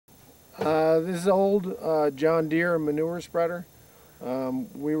This is old John Deere manure spreader.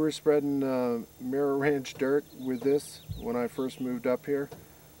 We were spreading Mira Ranch dirt with this when I first moved up here.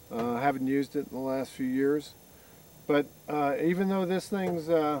 Haven't used it in the last few years. But even though this thing's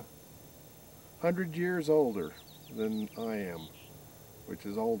 100 years older than I am, which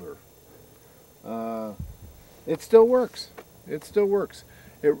is older, it still works. It still works.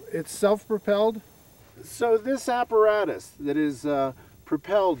 It's self-propelled. So this apparatus that is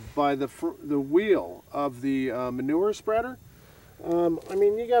propelled by the wheel of the manure spreader, I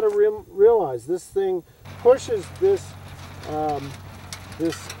mean, you got to realize this thing pushes this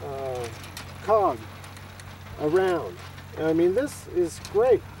cog around. I mean, this is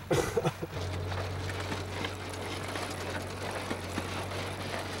great.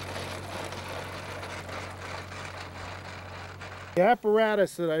 The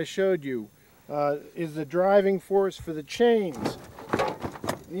apparatus that I showed you is the driving force for the chains.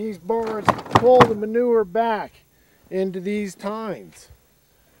 These bars pull the manure back into these tines,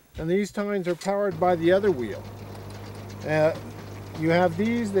 and these tines are powered by the other wheel. You have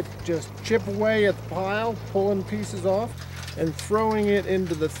these that just chip away at the pile, pulling pieces off and throwing it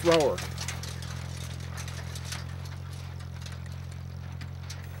into the thrower.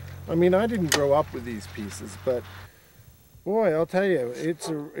 I mean, I didn't grow up with these pieces, but boy, I'll tell you, it's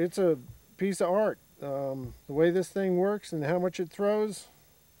a piece of art. The way this thing works and how much it throws,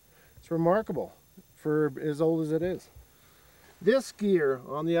 it's remarkable for as old as it is. This gear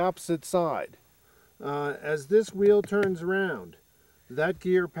on the opposite side, as this wheel turns around, that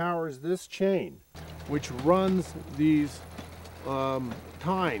gear powers this chain, which runs these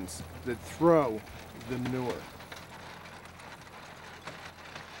tines that throw the manure.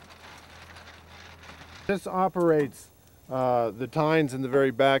 This operates the tines in the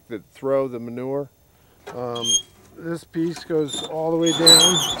very back that throw the manure. This piece goes all the way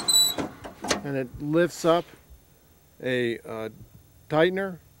down and it lifts up a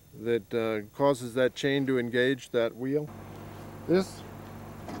tightener that causes that chain to engage that wheel. This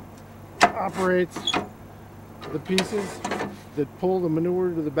operates the pieces that pull the manure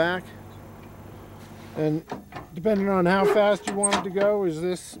to the back, and depending on how fast you want it to go is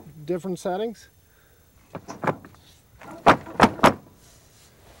this different settings.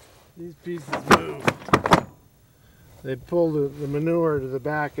 These pieces move. They pull the manure to the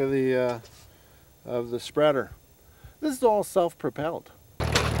back of the spreader. This is all self-propelled.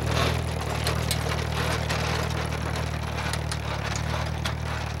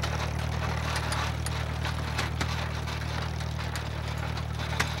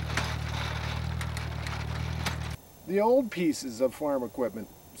 The old pieces of farm equipment,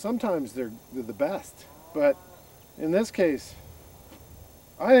 sometimes they're the best, but in this case,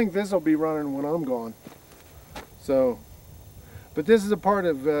 I think this will be running when I'm gone. So, but this is a part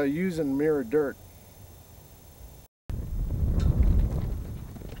of using Mira dirt.